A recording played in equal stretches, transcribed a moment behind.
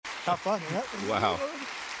How fun, right? Wow.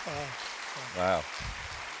 Wow.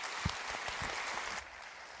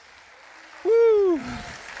 Woo.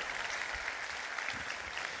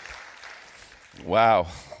 Wow.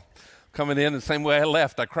 Coming in the same way I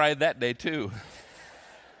left. I cried that day too.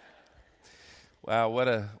 Wow,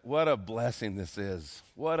 what a blessing this is.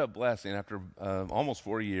 What a blessing after almost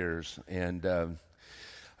 4 years. And I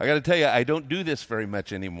got to tell you, I don't do this very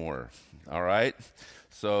much anymore. All right?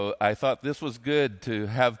 So I thought this was good to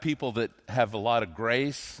have people that have a lot of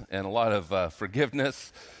grace and a lot of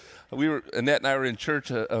forgiveness. Annette and I were in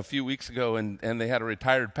church a few weeks ago, and they had a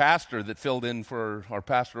retired pastor that filled in for our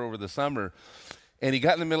pastor over the summer. And he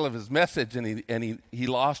got in the middle of his message, and he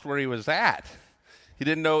lost where he was at. He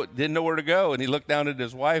didn't know where to go, and he looked down at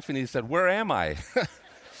his wife, and he said, "Where am I?"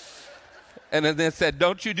 And then they said,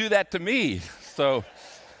 "Don't you do that to me." So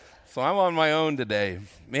I'm on my own today.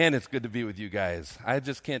 Man, it's good to be with you guys. I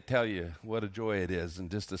just can't tell you what a joy it is, and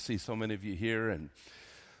just to see so many of you here, and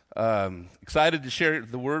excited to share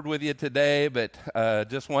the word with you today, but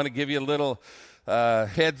just want to give you a little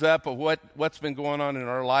heads up of what's been going on in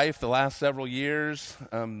our life the last several years.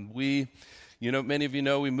 Many of you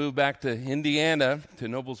know we moved back to Indiana, to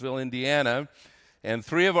Noblesville, Indiana, and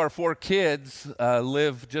 3 of our 4 kids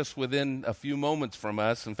live just within a few moments from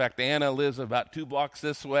us. In fact, Anna lives about 2 blocks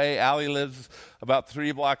this way, Allie lives about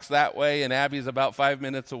 3 blocks that way, and Abby's about 5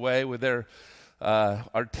 minutes away with our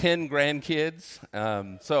 10 grandkids.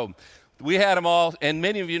 So we had them all, and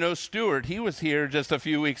many of you know Stuart. He was here just a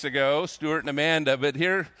few weeks ago, Stuart and Amanda, but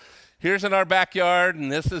here's in our backyard,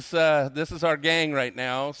 and this is our gang right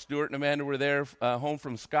now. Stuart and Amanda were there home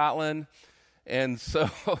from Scotland, and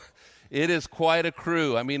so it is quite a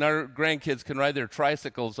crew. I mean, our grandkids can ride their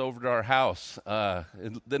tricycles over to our house.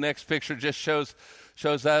 The next picture just shows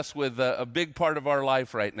us with a big part of our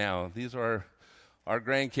life right now. These are our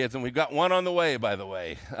grandkids, and we've got one on the way, by the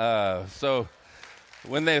way. So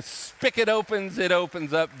when the spigot opens, it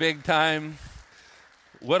opens up big time.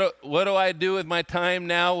 What do I do with my time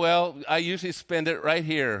now? Well, I usually spend it right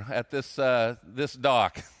here at this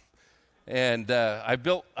dock, and I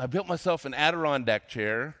built myself an Adirondack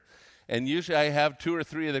chair, and usually I have 2 or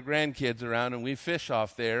 3 of the grandkids around, and we fish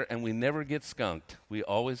off there, and we never get skunked. We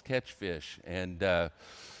always catch fish, and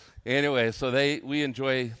anyway, so we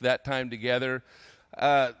enjoy that time together.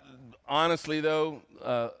 Honestly, though.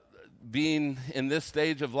 Being in this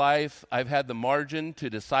stage of life, I've had the margin to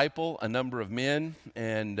disciple a number of men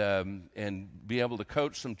and be able to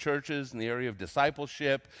coach some churches in the area of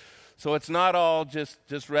discipleship. So it's not all just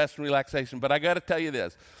rest and relaxation. But I got to tell you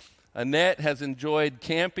this. Annette has enjoyed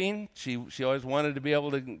camping. She always wanted to be able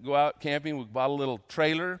to go out camping. We bought a little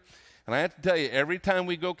trailer. And I have to tell you, every time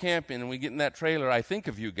we go camping and we get in that trailer, I think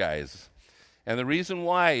of you guys. And the reason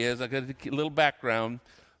why is, I got a little background.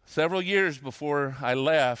 Several years before I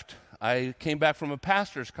left, I came back from a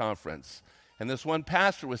pastor's conference, and this one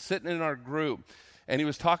pastor was sitting in our group, and he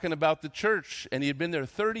was talking about the church, and he had been there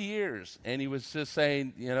 30 years, and he was just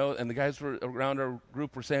saying, and the guys around our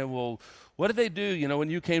group were saying, well, what did they do, when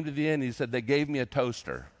you came to the end? He said, they gave me a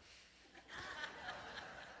toaster.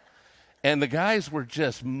 And the guys were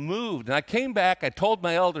just moved, and I came back, I told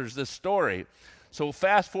my elders this story. So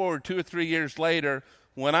fast forward 2 or 3 years later,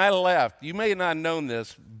 when I left, you may not have known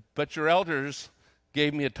this, but your elders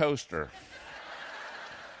gave me a toaster.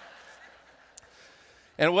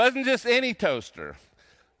 And it wasn't just any toaster.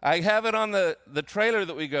 I have it on the trailer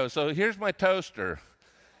that we go. So here's my toaster.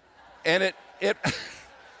 And it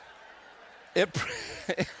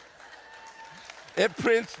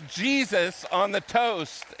prints Jesus on the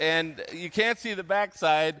toast. And you can't see the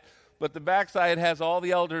backside, but the backside has all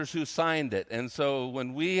the elders who signed it. And so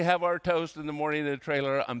when we have our toast in the morning in the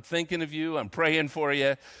trailer, I'm thinking of you, I'm praying for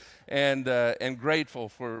you, and grateful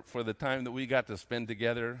for the time that we got to spend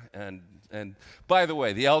together. And by the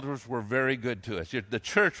way, the elders were very good to us. The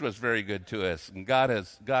church was very good to us, and God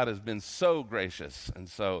has been so gracious. And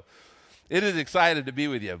so it is excited to be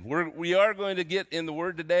with you. We are going to get in the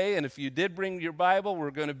Word today, and if you did bring your Bible, we're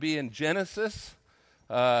going to be in Genesis.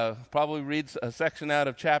 Probably read a section out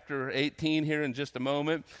of chapter 18 here in just a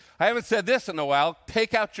moment. I haven't said this in a while.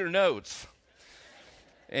 Take out your notes.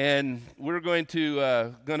 And we're going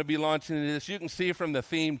to be launching this. You can see from the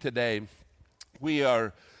theme today, we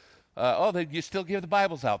are, you still give the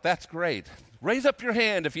Bibles out. That's great. Raise up your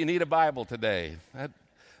hand if you need a Bible today.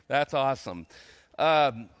 That's awesome.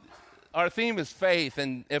 Our theme is faith,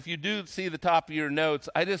 and if you do see the top of your notes,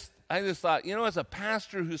 I just thought, as a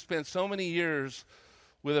pastor who spent so many years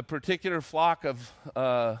with a particular flock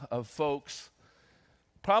of folks,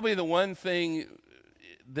 probably the one thing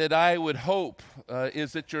that I would hope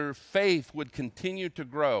is that your faith would continue to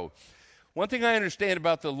grow. One thing I understand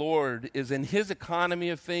about the Lord is in his economy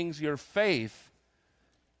of things, your faith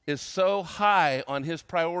is so high on his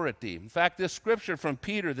priority. In fact, this scripture from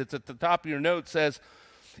Peter that's at the top of your note says,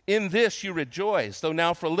 "In this you rejoice, though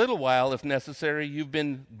now for a little while, if necessary, you've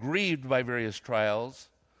been grieved by various trials,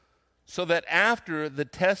 so that after the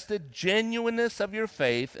tested genuineness of your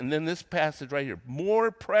faith," and then this passage right here,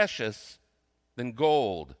 "more precious than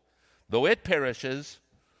gold, though it perishes,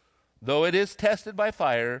 though it is tested by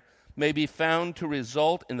fire, may be found to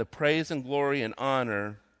result in the praise and glory and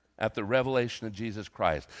honor at the revelation of Jesus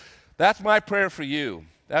Christ." That's my prayer for you.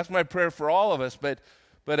 That's my prayer for all of us.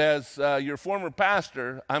 But as your former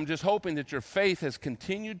pastor, I'm just hoping that your faith has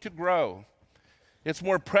continued to grow. It's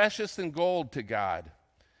more precious than gold to God.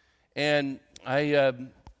 And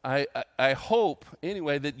I hope,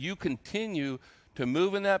 anyway, that you continue to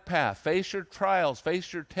move in that path. Face your trials,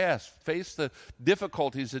 face your tests, face the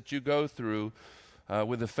difficulties that you go through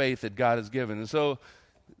with the faith that God has given. And so,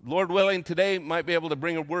 Lord willing, today might be able to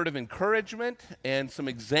bring a word of encouragement and some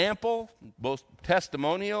example, both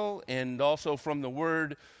testimonial and also from the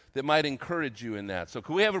word that might encourage you in that. So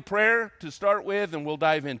can we have a prayer to start with, and we'll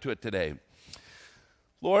dive into it today.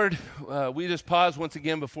 Lord, we just pause once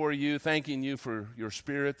again before you, thanking you for your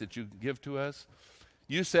Spirit that you give to us.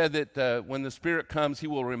 You said that when the Spirit comes, he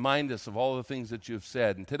will remind us of all the things that you've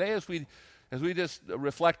said. And today as we just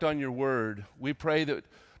reflect on your word, we pray that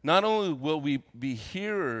not only will we be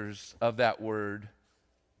hearers of that word,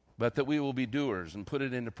 but that we will be doers and put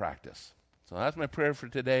it into practice. So that's my prayer for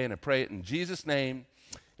today, and I pray it in Jesus' name.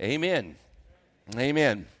 Amen.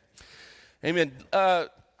 Amen. Amen. I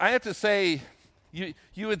have to say,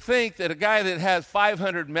 you would think that a guy that has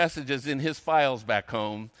 500 messages in his files back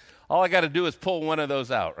home, all I got to do is pull one of those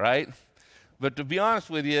out, right? But to be honest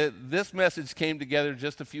with you, this message came together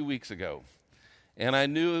just a few weeks ago. And I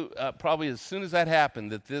knew probably as soon as that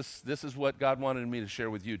happened that this is what God wanted me to share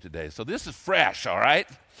with you today. So this is fresh, all right?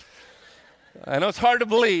 I know it's hard to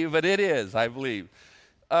believe, but it is, I believe.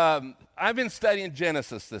 I've been studying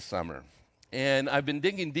Genesis this summer, and I've been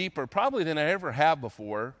digging deeper probably than I ever have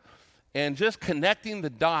before, and just connecting the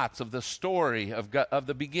dots of the story of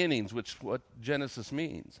the beginnings, which is what Genesis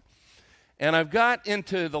means. And I've got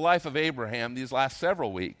into the life of Abraham these last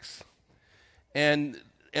several weeks, and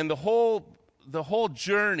the whole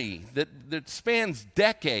journey that spans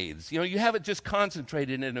decades. You know, you have it just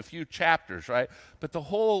concentrated in a few chapters, right? But the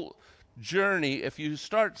whole journey, if you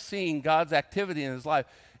start seeing God's activity in his life,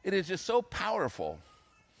 it is just so powerful.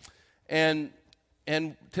 And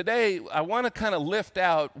today, I want to kind of lift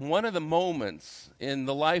out one of the moments in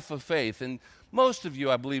the life of faith. And most of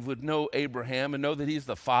you, I believe, would know Abraham and know that he's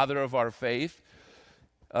the father of our faith.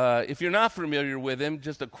 If you're not familiar with him,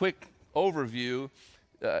 just a quick overview.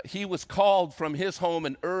 He was called from his home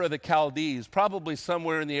in Ur of the Chaldees, probably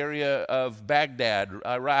somewhere in the area of Baghdad,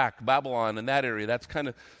 Iraq, Babylon, in that area. That's kind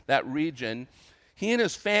of that region. He and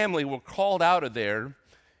his family were called out of there,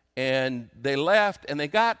 and they left, and they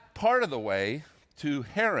got part of the way to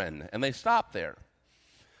Haran, and they stopped there.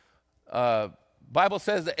 Bible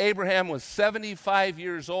says that Abraham was 75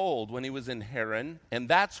 years old when he was in Haran, and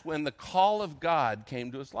that's when the call of God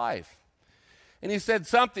came to his life. And he said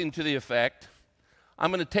something to the effect,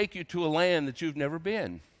 "I'm going to take you to a land that you've never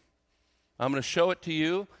been. I'm going to show it to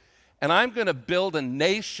you, and I'm going to build a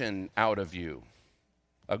nation out of you,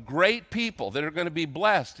 a great people that are going to be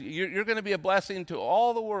blessed. You're going to be a blessing to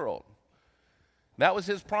all the world." That was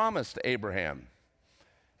his promise to Abraham.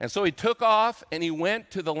 And so he took off, and he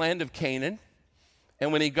went to the land of Canaan.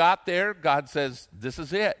 And when he got there, God says, "This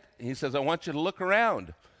is it." And he says, "I want you to look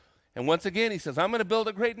around." And once again, he says, "I'm going to build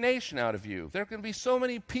a great nation out of you. There are going to be so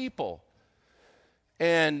many people."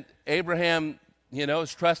 And Abraham,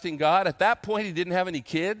 is trusting God. At that point, he didn't have any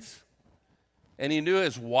kids. And he knew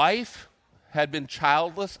his wife had been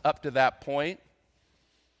childless up to that point.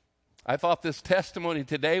 I thought this testimony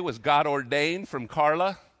today was God ordained from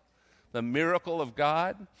Carla, the miracle of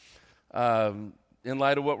God, in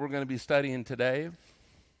light of what we're going to be studying today.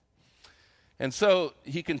 And so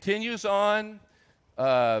he continues on.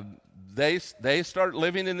 They start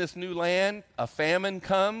living in this new land. A famine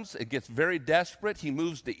comes. It gets very desperate. He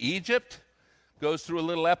moves to Egypt, goes through a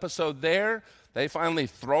little episode there. They finally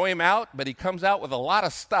throw him out, but he comes out with a lot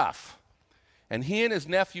of stuff. And he and his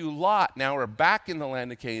nephew Lot now are back in the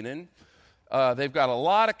land of Canaan. They've got a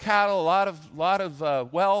lot of cattle, a lot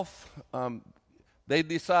of wealth. They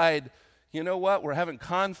decide, you know what, we're having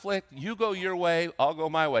conflict. You go your way, I'll go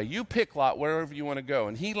my way. You pick Lot wherever you want to go.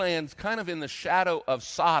 And he lands kind of in the shadow of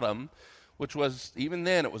Sodom, which was, even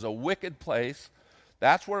then, it was a wicked place.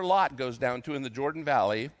 That's where Lot goes down to in the Jordan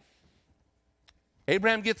Valley.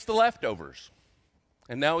 Abraham gets the leftovers.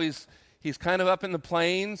 And now he's he's kind of up in the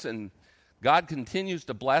plains, and God continues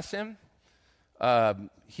to bless him.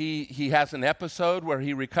 He has an episode where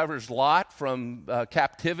he recovers Lot from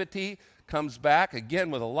captivity, comes back again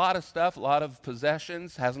with a lot of stuff, a lot of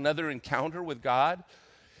possessions, has another encounter with God.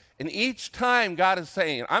 And each time God is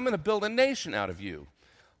saying, I'm going to build a nation out of you.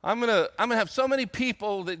 I'm going to have so many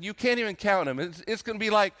people that you can't even count them. It's going to be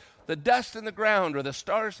like the dust in the ground or the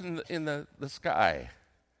stars in the sky.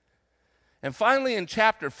 And finally in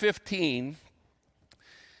chapter 15,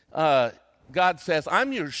 God says,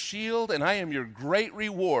 I'm your shield and I am your great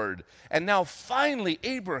reward. And now finally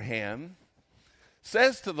Abraham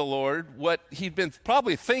says to the Lord what he'd been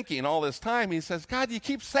probably thinking all this time. He says, God, you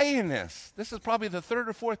keep saying this. This is probably the third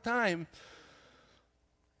or fourth time.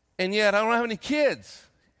 And yet I don't have any kids.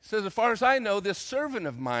 He says, as far as I know, this servant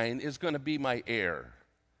of mine is going to be my heir.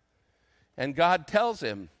 And God tells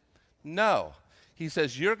him, no. He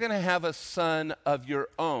says, you're going to have a son of your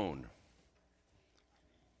own.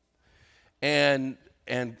 And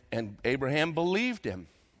Abraham believed him.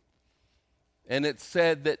 And it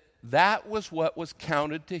said that was what was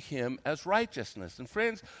counted to him as righteousness. And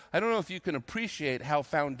friends, I don't know if you can appreciate how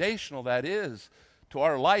foundational that is to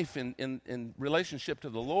our life in relationship to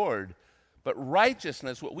the Lord. But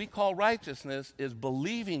righteousness, what we call righteousness, is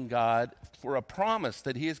believing God for a promise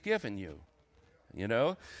that he has given you. You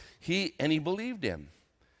know? He believed him.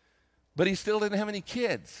 But he still didn't have any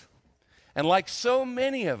kids. And like so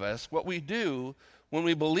many of us, what we do when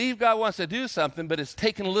we believe God wants to do something, but it's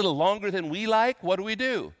taken a little longer than we like, what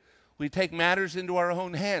do? We take matters into our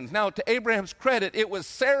own hands. Now, to Abraham's credit, it was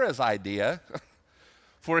Sarah's idea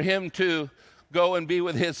for him to go and be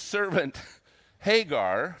with his servant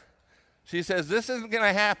Hagar. She says, this isn't going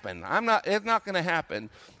to happen. It's not going to happen.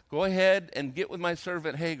 Go ahead and get with my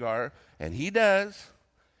servant Hagar. And he does.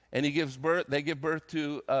 And they give birth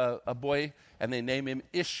to a boy, and they name him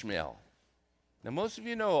Ishmael. Now, most of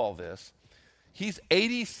you know all this. He's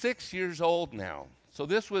 86 years old now. So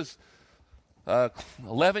this was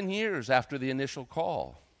 11 years after the initial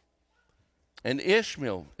call. And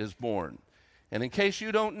Ishmael is born. And in case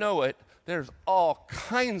you don't know it, there's all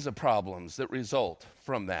kinds of problems that result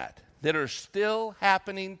from that are still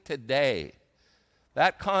happening today.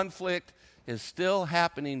 That conflict is still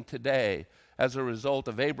happening today as a result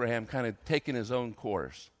of Abraham kind of taking his own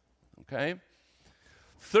course. Okay?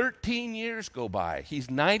 13 years go by. He's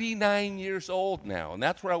 99 years old now, and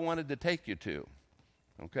that's where I wanted to take you to.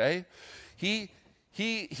 Okay? He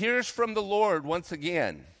hears from the Lord once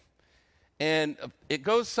again, and it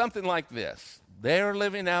goes something like this. They're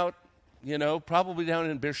living out, probably down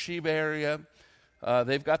in Beersheba area.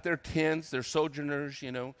 They've got their tents, they're sojourners,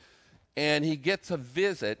 and he gets a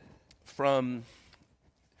visit from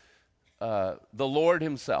the Lord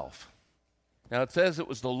himself. Now it says it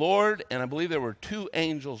was the Lord, and I believe there were two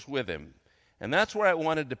angels with him. And that's where I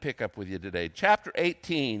wanted to pick up with you today. Chapter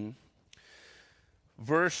 18,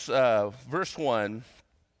 verse 1,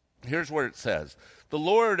 here's where it says, the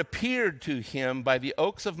Lord appeared to him by the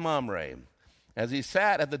oaks of Mamre. As he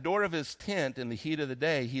sat at the door of his tent in the heat of the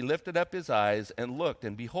day, he lifted up his eyes and looked,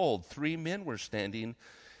 and behold, 3 men were standing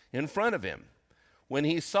in front of him. When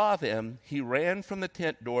he saw them, he ran from the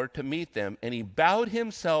tent door to meet them, and he bowed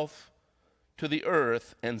himself to the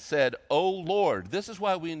earth and said, O Lord. This is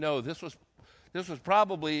why we know this was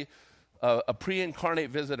probably a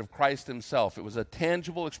pre-incarnate visit of Christ himself. It was a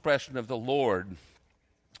tangible expression of the Lord.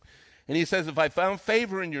 And he says, if I found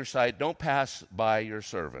favor in your sight, don't pass by your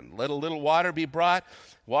servant. Let a little water be brought,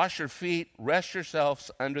 wash your feet, rest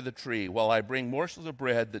yourselves under the tree, while I bring morsels of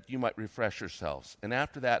bread that you might refresh yourselves. And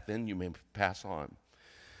after that, then you may pass on.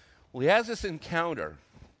 Well, he has this encounter.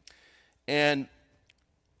 And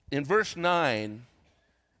in verse 9,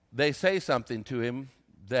 they say something to him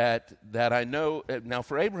that I know. Now,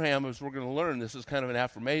 for Abraham, as we're going to learn, this is kind of an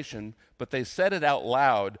affirmation, but they said it out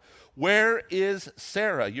loud. Where is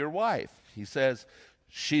Sarah, your wife? He says,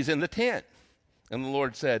 she's in the tent. And the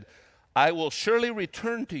Lord said, I will surely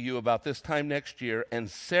return to you about this time next year, and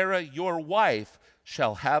Sarah, your wife,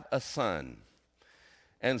 shall have a son.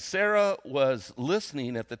 And Sarah was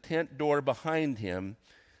listening at the tent door behind him.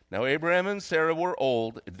 Now Abraham and Sarah were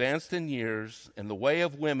old, advanced in years, and the way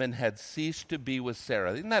of women had ceased to be with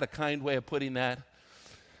Sarah. Isn't that a kind way of putting that?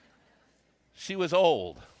 She was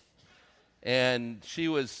old. And she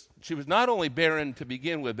was not only barren to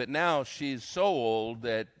begin with, but now she's so old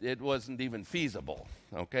that it wasn't even feasible,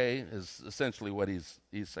 okay, is essentially what he's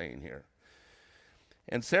saying here.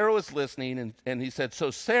 And Sarah was listening, and he said,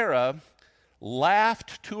 so Sarah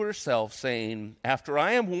laughed to herself, saying, after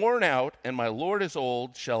I am worn out and my Lord is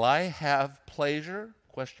old, shall I have pleasure? ?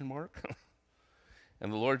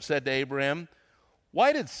 And the Lord said to Abraham,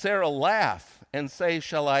 Why did Sarah laugh and say,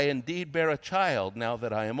 shall I indeed bear a child now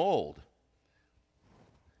that I am old?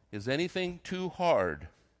 Is anything too hard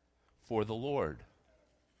for the Lord?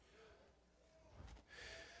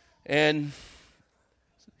 And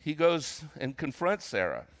he goes and confronts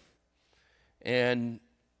Sarah. And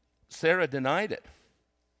Sarah denied it,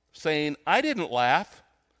 saying, I didn't laugh,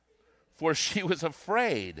 for she was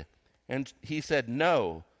afraid. And he said,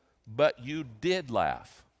 no, but you did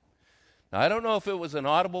laugh. Now, I don't know if it was an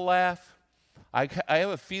audible laugh. I have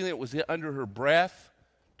a feeling it was under her breath,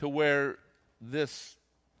 to where this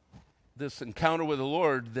encounter with the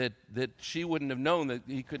Lord, that she wouldn't have known that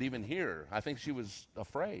he could even hear her. I think she was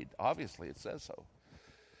afraid. Obviously, it says so.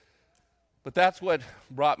 But that's what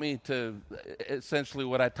brought me to essentially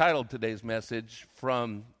what I titled today's message,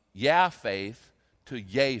 from yeah faith to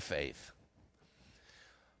yay faith.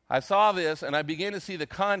 I saw this, and I began to see the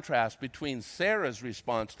contrast between Sarah's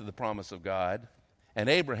response to the promise of God and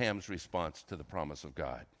Abraham's response to the promise of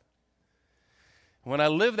God. When I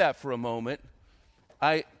lived that for a moment,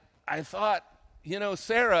 I thought,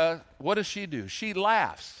 Sarah, what does she do? She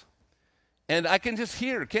laughs. And I can just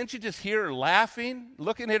hear, can't you just hear her laughing,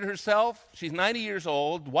 looking at herself? She's 90 years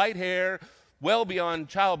old, white hair, well beyond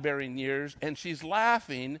childbearing years, and she's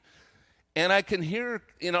laughing. And I can hear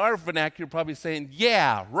in our vernacular probably saying,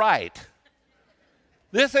 yeah, right.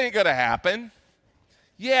 This ain't going to happen.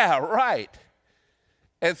 Yeah, right.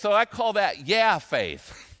 And so I call that yeah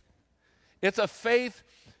faith. It's a faith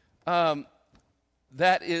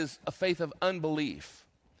that is a faith of unbelief.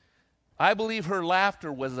 I believe her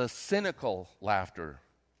laughter was a cynical laughter.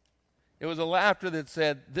 It was a laughter that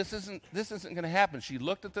said, this isn't going to happen. She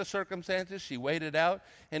looked at the circumstances, she weighed it out,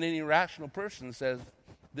 and any rational person says,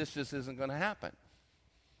 this just isn't going to happen.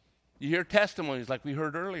 You hear testimonies like we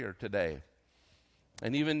heard earlier today.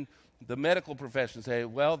 And even the medical profession say,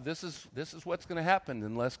 well, this is what's going to happen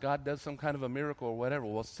unless God does some kind of a miracle or whatever.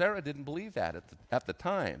 Well, Sarah didn't believe that at the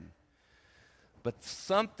time. But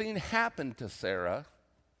something happened to Sarah,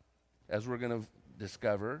 as we're going to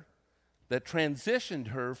discover, that transitioned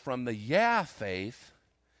her from the yeah faith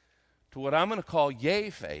to what I'm going to call yay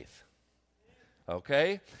faith.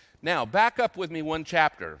 Okay? Now, back up with me one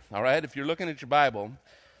chapter, all right? If you're looking at your Bible,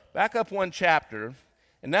 back up one chapter,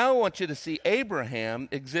 and now I want you to see Abraham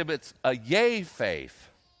exhibits a yay faith.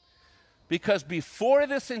 Because before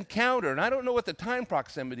this encounter, and I don't know what the time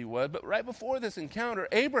proximity was, but right before this encounter,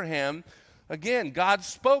 Abraham, again, God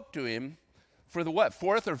spoke to him for the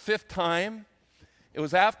fourth or fifth time. It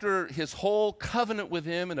was after his whole covenant with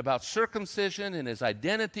him and about circumcision and his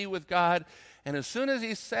identity with God. And as soon as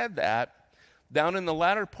he said that, down in the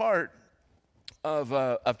latter part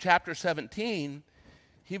of chapter 17,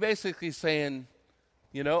 he basically saying,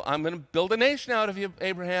 I'm going to build a nation out of you,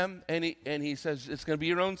 Abraham. And he says, it's going to be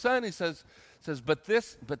your own son. He says, but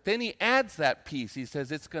then he adds that piece. He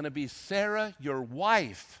says, it's going to be Sarah, your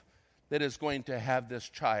wife, that is going to have this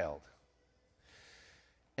child.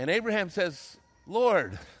 And Abraham says,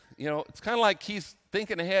 Lord, it's kind of like he's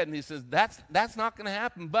thinking ahead, and he says, that's not going to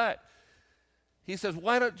happen, but he says,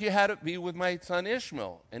 why don't you have it be with my son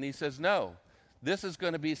Ishmael? And he says, no, this is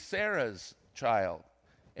going to be Sarah's child,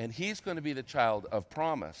 and he's going to be the child of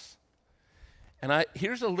promise. And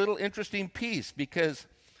here's a little interesting piece, because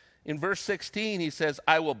in verse 16 he says,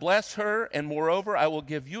 I will bless her, and moreover I will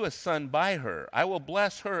give you a son by her. I will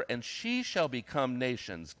bless her, and she shall become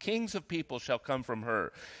nations. Kings of people shall come from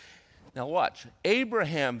her. Now watch.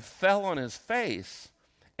 Abraham fell on his face,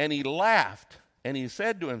 and he laughed, and he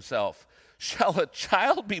said to himself, shall a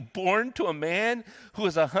child be born to a man who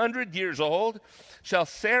is 100 years old? Shall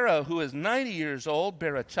Sarah, who is 90 years old,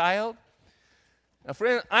 bear a child? Now,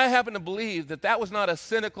 friend, I happen to believe that was not a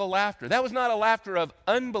cynical laughter. That was not a laughter of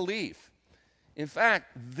unbelief. In fact,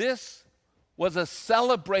 this was a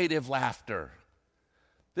celebrative laughter.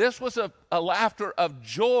 This was a laughter of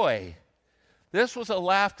joy. This was a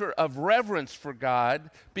laughter of reverence for God,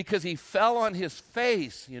 because he fell on his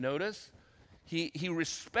face, you notice? He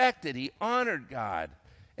respected, he honored God.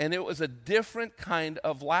 And it was a different kind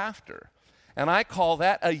of laughter. And I call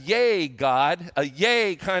that a yay God, a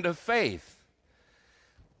yay kind of faith.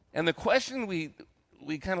 And the question we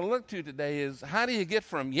kind of look to today is, how do you get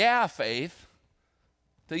from yeah faith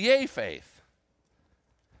to yay faith?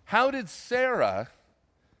 How did Sarah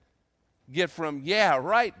get from yeah,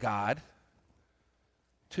 right, God,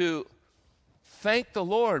 to thank the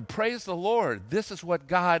Lord, praise the Lord, this is what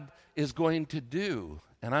God is going to do,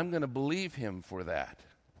 and I'm going to believe him for that?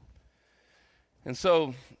 And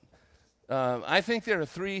so I think there are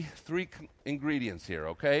three ingredients here,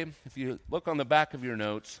 okay? If you look on the back of your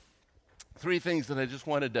notes, three things that I just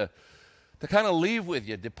wanted to kind of leave with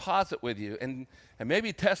you, deposit with you, and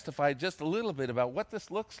maybe testify just a little bit about what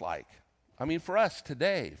this looks like. I mean, for us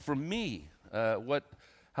today, for me,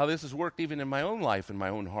 how this has worked even in my own life, in my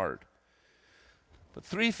own heart. But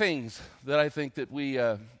 3 things that I think that we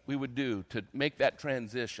would do to make that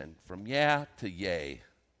transition from yeah to yay.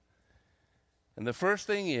 And the first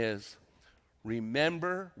thing is,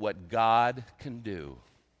 remember what God can do.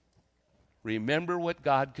 Remember what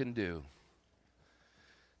God can do.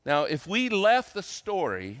 Now, if we left the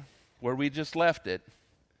story where we just left it,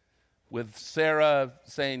 with Sarah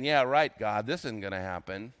saying, yeah, right, God, this isn't going to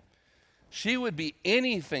happen, she would be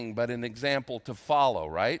anything but an example to follow,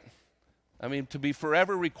 right? I mean, to be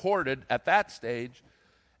forever recorded at that stage.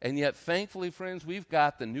 And yet, thankfully, friends, we've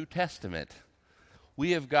got the New Testament.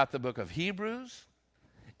 We have got the book of Hebrews,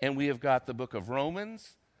 and we have got the book of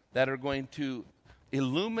Romans that are going to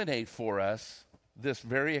illuminate for us this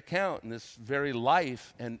very account and this very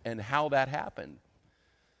life and how that happened.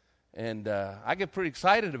 And I get pretty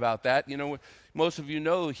excited about that. You know, most of you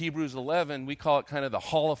know Hebrews 11, we call it kind of the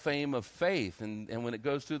Hall of Fame of faith. And when it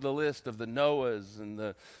goes through the list of the Noahs and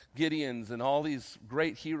the Gideons and all these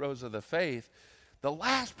great heroes of the faith, the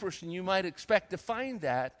last person you might expect to find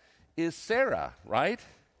that is Sarah, right?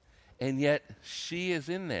 And yet she is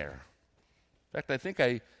in there. In fact, I think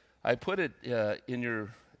I put it in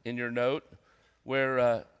your note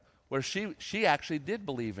where she actually did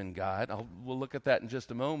believe in God. We'll look at that in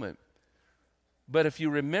just a moment. But if you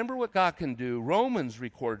remember what God can do, Romans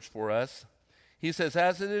records for us, he says,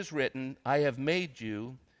 as it is written, I have made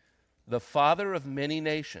you the father of many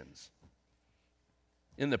nations,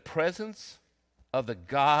 in the presence of the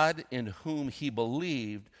God in whom he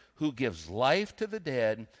believed, who gives life to the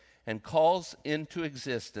dead and calls into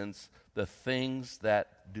existence the things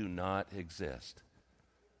that do not exist.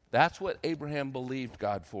 That's what Abraham believed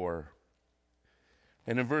God for.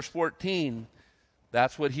 And in verse 14,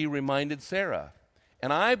 that's what he reminded Sarah.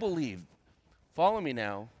 And I believe, follow me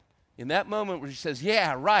now, in that moment where she says,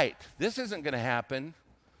 yeah, right, this isn't going to happen,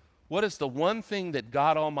 what is the one thing that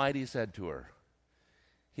God Almighty said to her?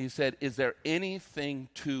 He said, is there anything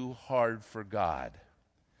too hard for God?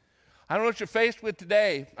 I don't know what you're faced with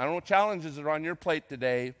today. I don't know what challenges are on your plate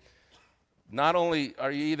today. Not only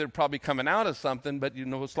are you either probably coming out of something, but you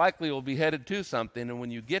most likely will be headed to something. And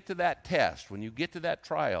when you get to that test, when you get to that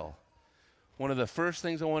trial, one of the first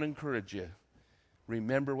things I want to encourage you,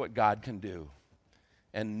 remember what God can do.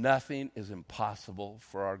 And nothing is impossible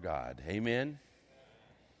for our God. Amen?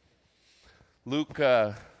 Luke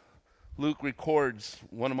records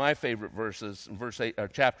one of my favorite verses, in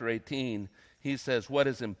chapter 18. He says, what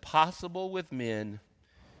is impossible with men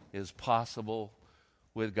is possible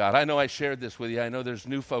with God. I know I shared this with you. I know there's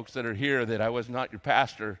new folks that are here that I was not your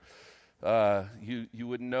pastor. You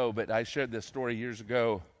wouldn't know, but I shared this story years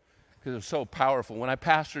ago because it was so powerful. When I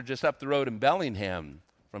pastored just up the road in Bellingham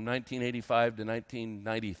from 1985 to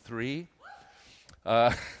 1993,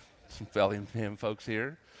 some Bellingham folks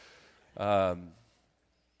here,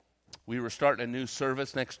 we were starting a new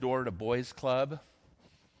service next door to Boys Club.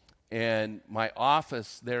 And my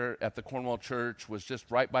office there at the Cornwall Church was just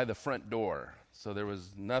right by the front door. So there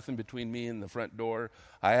was nothing between me and the front door.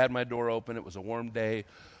 I had my door open. It was a warm day.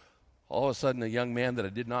 All of a sudden, a young man that I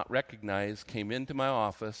did not recognize came into my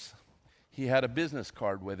office. He had a business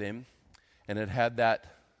card with him, and it had that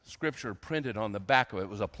scripture printed on the back of it. It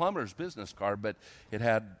was a plumber's business card, but it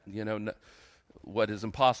had, what is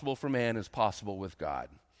impossible for man is possible with God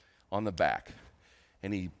on the back.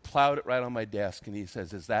 And he plowed it right on my desk, and he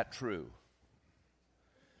says, is that true?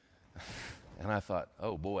 And I thought,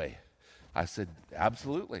 oh, boy. I said,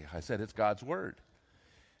 absolutely. I said, it's God's word.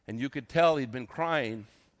 And you could tell he'd been crying,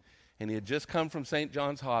 and he had just come from St.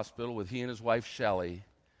 John's Hospital with he and his wife, Shelley,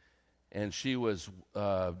 and she was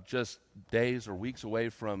just days or weeks away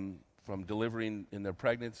from delivering in their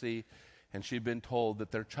pregnancy, and she'd been told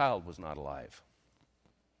that their child was not alive.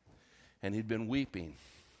 And he'd been weeping.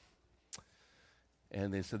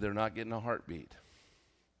 And they said they're not getting a heartbeat.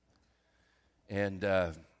 And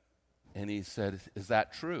he said, is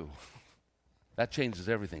that true? That changes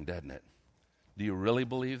everything, doesn't it? Do you really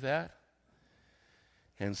believe that?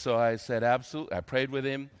 And so I said, absolutely. I prayed with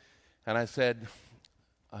him, and I said,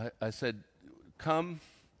 come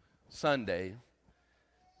Sunday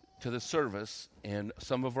to the service, and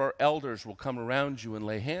some of our elders will come around you and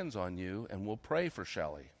lay hands on you, and we'll pray for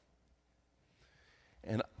Shelley.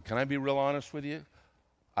 And can I be real honest with you?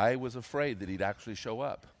 I was afraid that he'd actually show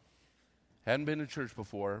up. Hadn't been to church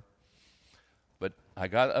before, but I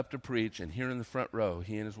got up to preach, and here in the front row,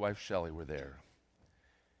 he and his wife Shelley were there.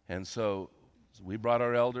 And so we brought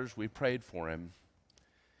our elders, we prayed for him,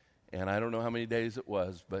 And I don't know how many days it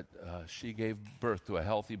was, but she gave birth to a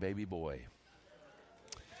healthy baby boy.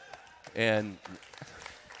 And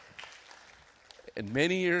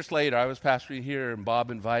many years later, I was pastoring here, and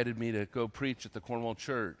Bob invited me to go preach at the Cornwall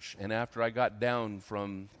Church. And after I got down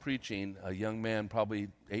from preaching, a young man, probably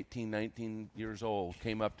 18, 19 years old,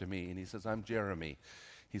 came up to me, and he says, "I'm Jeremy."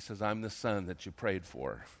 He says, "I'm the son that you prayed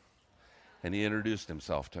for." And he introduced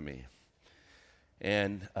himself to me.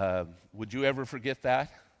 And would you ever forget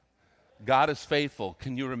that? God is faithful.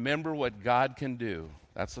 Can you remember what God can do?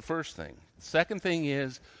 That's the first thing. The second thing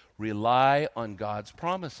is rely on God's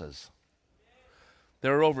promises.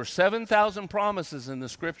 There are over 7,000 promises in the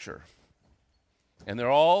Scripture, and they're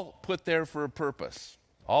all put there for a purpose.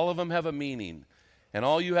 All of them have a meaning, and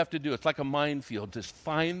all you have to do, it's like a minefield, just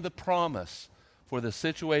find the promise for the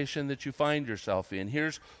situation that you find yourself in.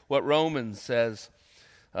 Here's what Romans says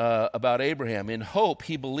about Abraham. In hope,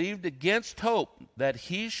 he believed against hope that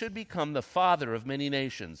he should become the father of many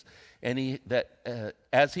nations, and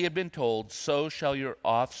as he had been told, so shall your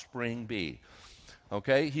offspring be.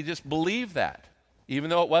 Okay, he just believed that. Even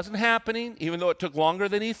though it wasn't happening, even though it took longer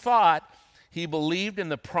than he thought, he believed in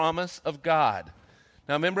the promise of God.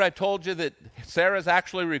 Now, remember I told you that Sarah's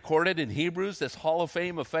actually recorded in Hebrews, this Hall of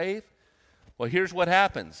Fame of faith? Well, here's what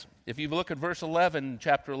happens. If you look at verse 11,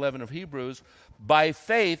 chapter 11 of Hebrews, by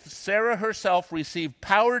faith, Sarah herself received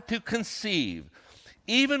power to conceive,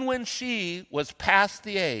 even when she was past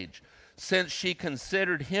the age, since she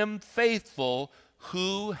considered him faithful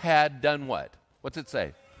who had done what? What's it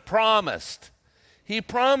say? Promised. He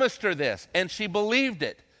promised her this, and she believed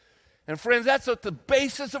it. And friends, that's what the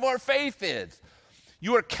basis of our faith is.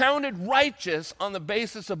 You are counted righteous on the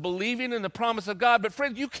basis of believing in the promise of God. But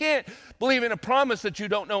friends, you can't believe in a promise that you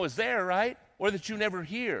don't know is there, right? Or that you never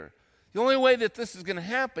hear. The only way that this is going to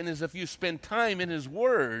happen is if you spend time in His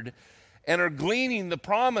Word and are gleaning the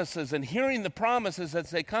promises and hearing the promises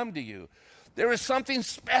as they come to you. There is something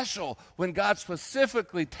special when God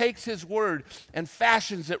specifically takes His Word and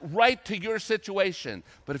fashions it right to your situation.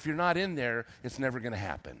 But if you're not in there, it's never going to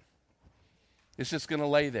happen. It's just going to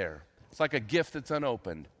lay there. It's like a gift that's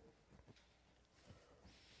unopened.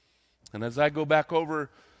 And as I go back over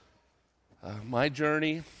my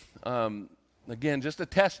journey, again, just a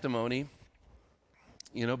testimony,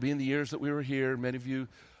 being the years that we were here, many of you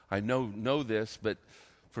I know this, but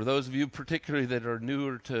for those of you particularly that are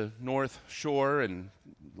newer to North Shore, and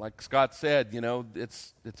like Scott said,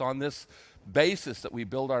 it's on this basis that we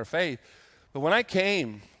build our faith. But when I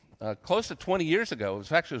came close to 20 years ago,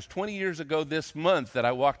 it was 20 years ago this month that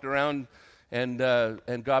I walked around and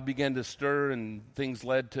God began to stir and things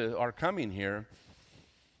led to our coming here.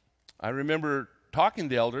 I remember talking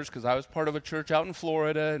to elders because I was part of a church out in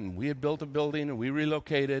Florida, and we had built a building and we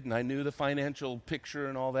relocated, and I knew the financial picture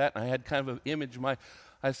and all that, and I had kind of an image in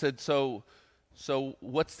I said, so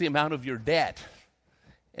what's the amount of your debt?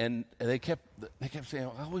 And they kept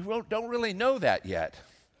saying, well, we don't really know that yet.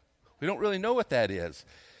 We don't really know what that is.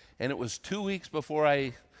 And it was 2 weeks before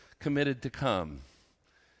I committed to come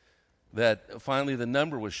that finally the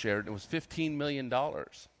number was shared, and it was $15 million.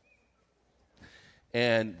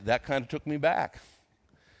 And that kind of took me back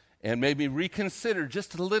and made me reconsider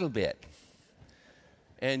just a little bit.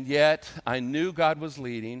 And yet I knew God was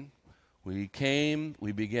leading. We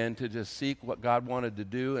began to just seek what God wanted to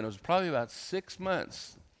do, and it was probably about 6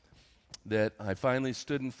 months that I finally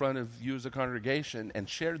stood in front of you as a congregation and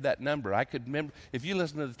shared that number. I could remember, if you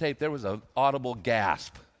listen to the tape, there was an audible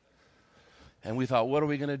gasp. And we thought, what are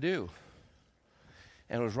we going to do?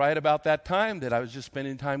 And it was right about that time that I was just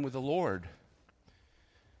spending time with the Lord.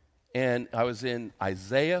 And I was in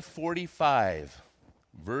Isaiah 45,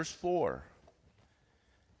 verse 4.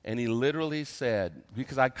 And he literally said,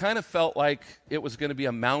 because I kind of felt like it was going to be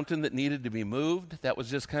a mountain that needed to be moved. That was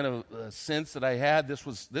just kind of a sense that I had. This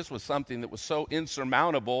was something that was so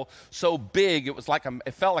insurmountable, so big.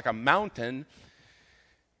 It felt like a mountain.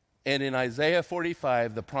 And in Isaiah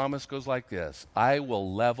 45, the promise goes like this: I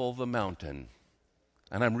will level the mountain.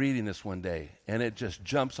 And I'm reading this one day, and it just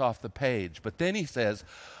jumps off the page. But then he says,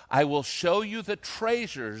 I will show you the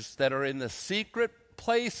treasures that are in the secret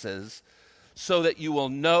places, so that you will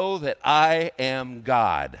know that I am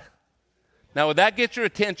God. Now, would that get your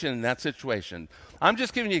attention in that situation? I'm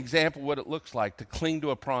just giving you an example of what it looks like to cling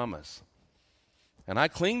to a promise. And I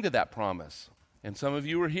cling to that promise. And some of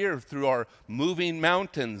you were here through our Moving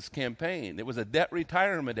Mountains campaign. It was a debt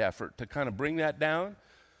retirement effort to kind of bring that down.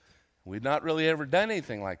 We'd not really ever done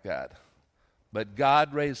anything like that. But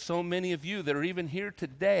God raised so many of you that are even here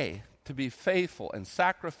today to be faithful and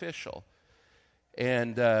sacrificial.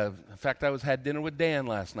 And in fact, I had dinner with Dan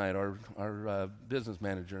last night, our business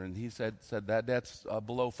manager, and he said that's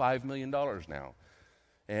below $5 million now.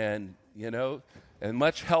 And, and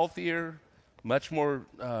much healthier, much more,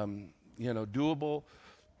 doable.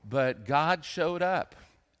 But God showed up,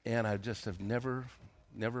 and I just have never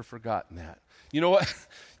forgotten that. You know what?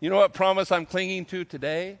 You know what promise I'm clinging to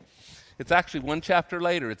today? It's actually one chapter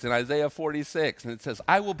later. It's in Isaiah 46, and it says,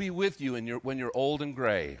 "I will be with you when you're old and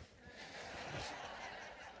gray.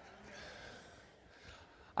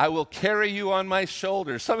 I will carry you on my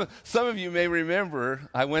shoulders." Some of you may remember,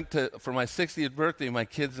 I went for my 60th birthday, my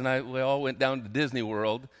kids and we all went down to Disney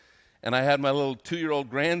World, and I had my little 2-year-old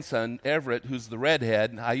grandson, Everett, who's the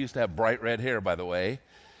redhead. I used to have bright red hair, by the way.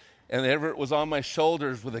 And Everett was on my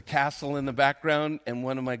shoulders with a castle in the background, and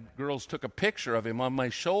one of my girls took a picture of him on my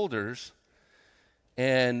shoulders.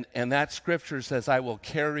 And that scripture says, "I will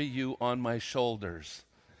carry you on my shoulders."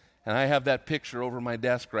 And I have that picture over my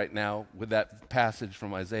desk right now with that passage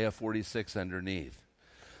from Isaiah 46 underneath.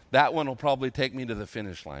 That one will probably take me to the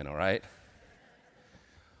finish line, all right?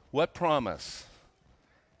 What promise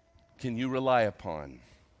can you rely upon?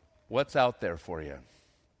 What's out there for you?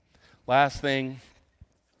 Last thing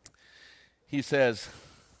he says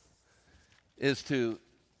is to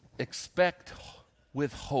expect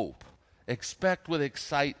with hope, expect with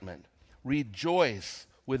excitement, rejoice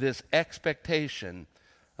with this expectation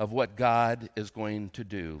of what God is going to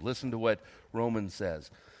do. Listen to what Romans says.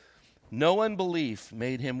 "No unbelief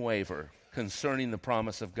made him waver concerning the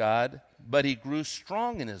promise of God, but he grew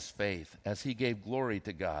strong in his faith as he gave glory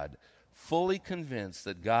to God, fully convinced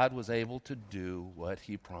that God was able to do what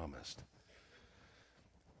he promised."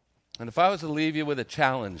 And if I was to leave you with a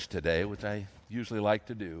challenge today, which I usually like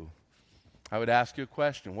to do, I would ask you a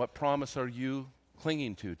question. What promise are you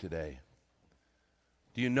clinging to today?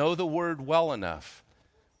 Do you know the word well enough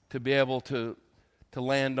to be able to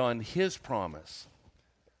land on his promise?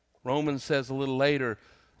 Romans says a little later,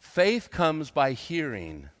 faith comes by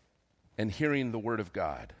hearing, and hearing the word of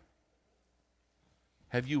God.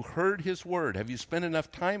 Have you heard his word? Have you spent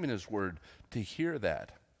enough time in his word to hear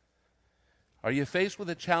that? Are you faced with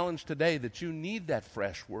a challenge today that you need that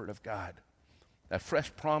fresh word of God, that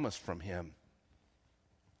fresh promise from him?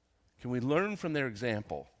 Can we learn from their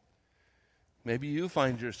example? Maybe you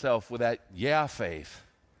find yourself with that faith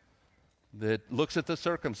that looks at the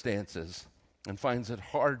circumstances and finds it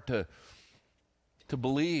hard to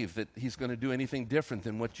believe that he's going to do anything different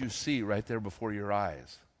than what you see right there before your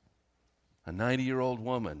eyes. A 90-year-old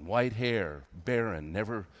woman, white hair, barren,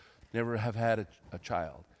 never have had a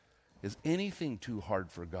child. Is anything too hard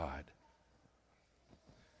for God?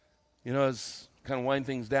 As kind of wind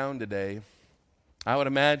things down today, I would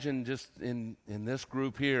imagine just in this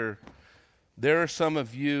group here, there are some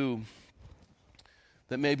of you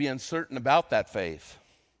that may be uncertain about that faith.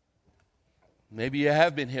 Maybe you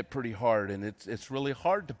have been hit pretty hard, and it's really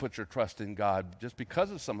hard to put your trust in God just because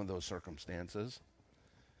of some of those circumstances.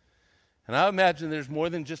 And I imagine there's more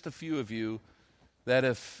than just a few of you that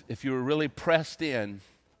if you were really pressed in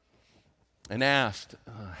and asked,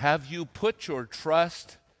 have you put your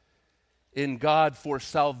trust in God for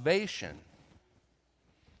salvation?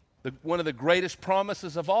 One of the greatest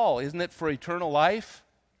promises of all, isn't it, for eternal life?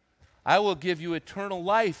 I will give you eternal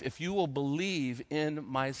life if you will believe in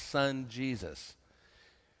my Son Jesus.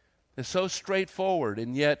 It's so straightforward,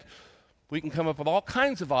 and yet we can come up with all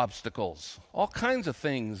kinds of obstacles, all kinds of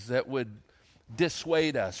things that would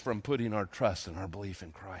dissuade us from putting our trust and our belief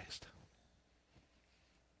in Christ.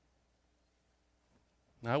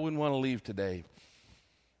 I wouldn't want to leave today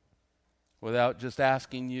without just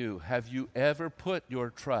asking you, have you ever put your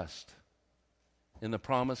trust in the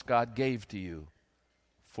promise God gave to you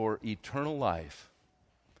for eternal life?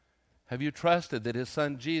 Have you trusted that his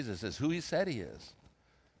Son Jesus is who he said he is?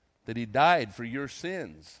 That he died for your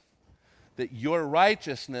sins? That your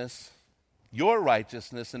righteousness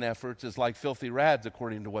and efforts is like filthy rags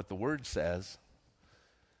according to what the Word says.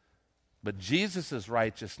 But Jesus'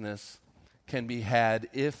 righteousness can be had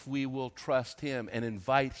if we will trust him and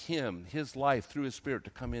invite him, his life, through his Spirit to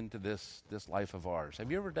come into this life of ours.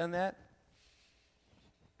 Have you ever done that?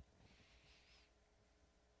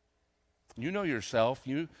 You know yourself.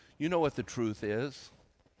 You know what the truth is.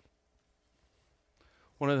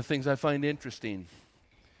 One of the things I find interesting,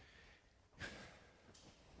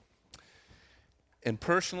 and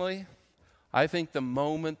personally, I think the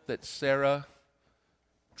moment that Sarah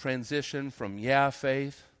transitioned from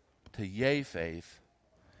faith to yea faith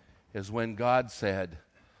is when God said,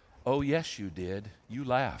 "Oh, yes, you did. You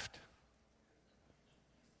laughed."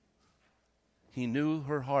 He knew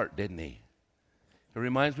her heart, didn't he? It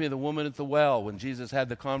reminds me of the woman at the well when Jesus had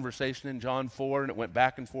the conversation in John 4, and it went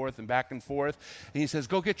back and forth and back and forth. And he says,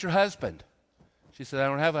 go get your husband. She said, I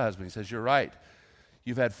don't have a husband. He says, you're right.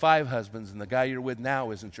 You've had 5 husbands, and the guy you're with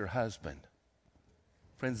now isn't your husband.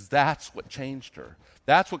 Friends, that's what changed her.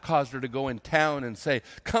 That's what caused her to go in town and say,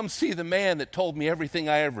 come see the man that told me everything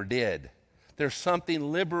I ever did. There's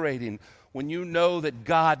something liberating when you know that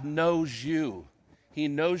God knows you. He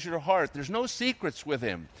knows your heart. There's no secrets with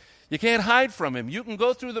him. You can't hide from him. You can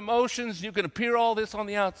go through the motions. You can appear all this on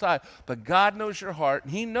the outside. But God knows your heart,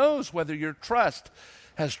 and he knows whether your trust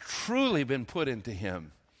has truly been put into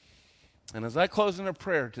him. And as I close in a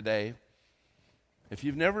prayer today, if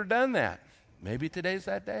you've never done that, maybe today's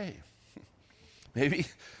that day.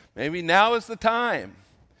 Maybe now is the time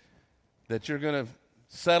that you're going to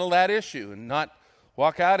settle that issue and not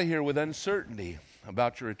walk out of here with uncertainty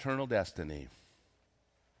about your eternal destiny.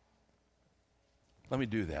 Let me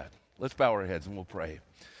do that. Let's bow our heads and we'll pray.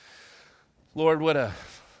 Lord, what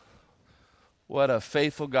a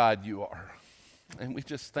faithful God you are. And we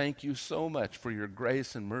just thank you so much for your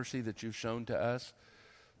grace and mercy that you've shown to us.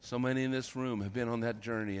 So many in this room have been on that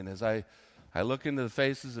journey. And as I look into the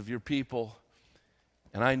faces of your people,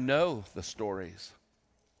 and I know the stories.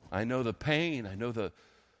 I know the pain. I know the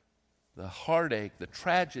heartache, the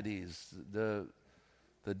tragedies, the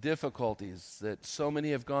difficulties that so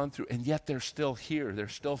many have gone through, and yet they're still here. They're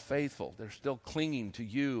still faithful. They're still clinging to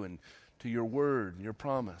you and to your word and your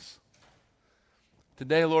promise.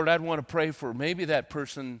 Today, Lord, I'd want to pray for maybe that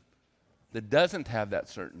person that doesn't have that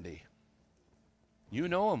certainty. You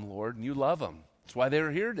know them, Lord, and you love them. That's why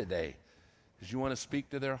they're here today, because you want to speak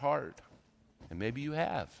to their heart. And maybe you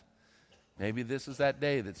have. Maybe this is that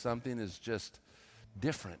day that something is just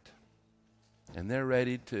different, and they're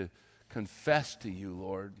ready to confess to you,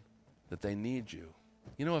 Lord, that they need you.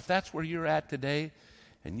 You know, if that's where you're at today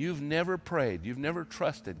and you've never prayed, you've never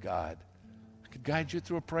trusted God, I could guide you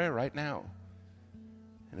through a prayer right now.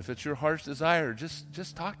 And if it's your heart's desire,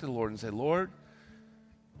 just talk to the Lord and say, Lord,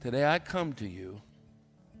 today I come to you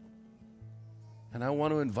and I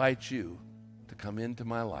want to invite you to come into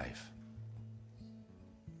my life.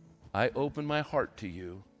 I open my heart to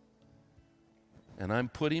you, and I'm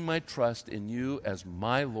putting my trust in you as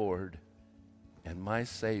my Lord and my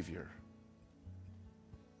Savior.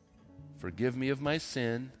 Forgive me of my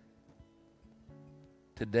sin.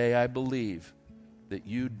 Today I believe that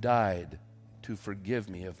you died to forgive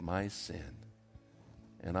me of my sin.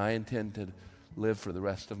 And I intend to live for the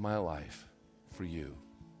rest of my life for you.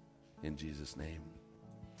 In Jesus' name.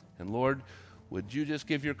 And Lord, would you just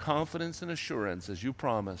give your confidence and assurance as you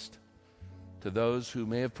promised to those who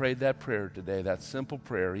may have prayed that prayer today, that simple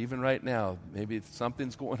prayer, even right now. Maybe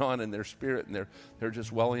something's going on in their spirit and they're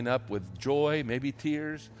just welling up with joy, maybe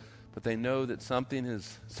tears, but they know that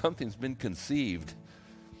something's been conceived,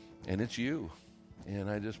 and it's you. And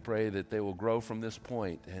I just pray that they will grow from this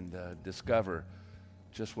point and discover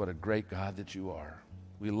just what a great God that you are.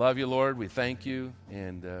 We love you, Lord. We thank you,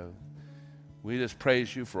 and we just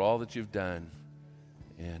praise you for all that you've done,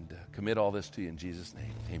 and commit all this to you in Jesus'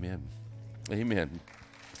 name. Amen. Amen.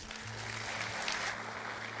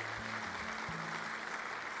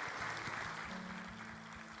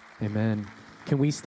 Amen. Can we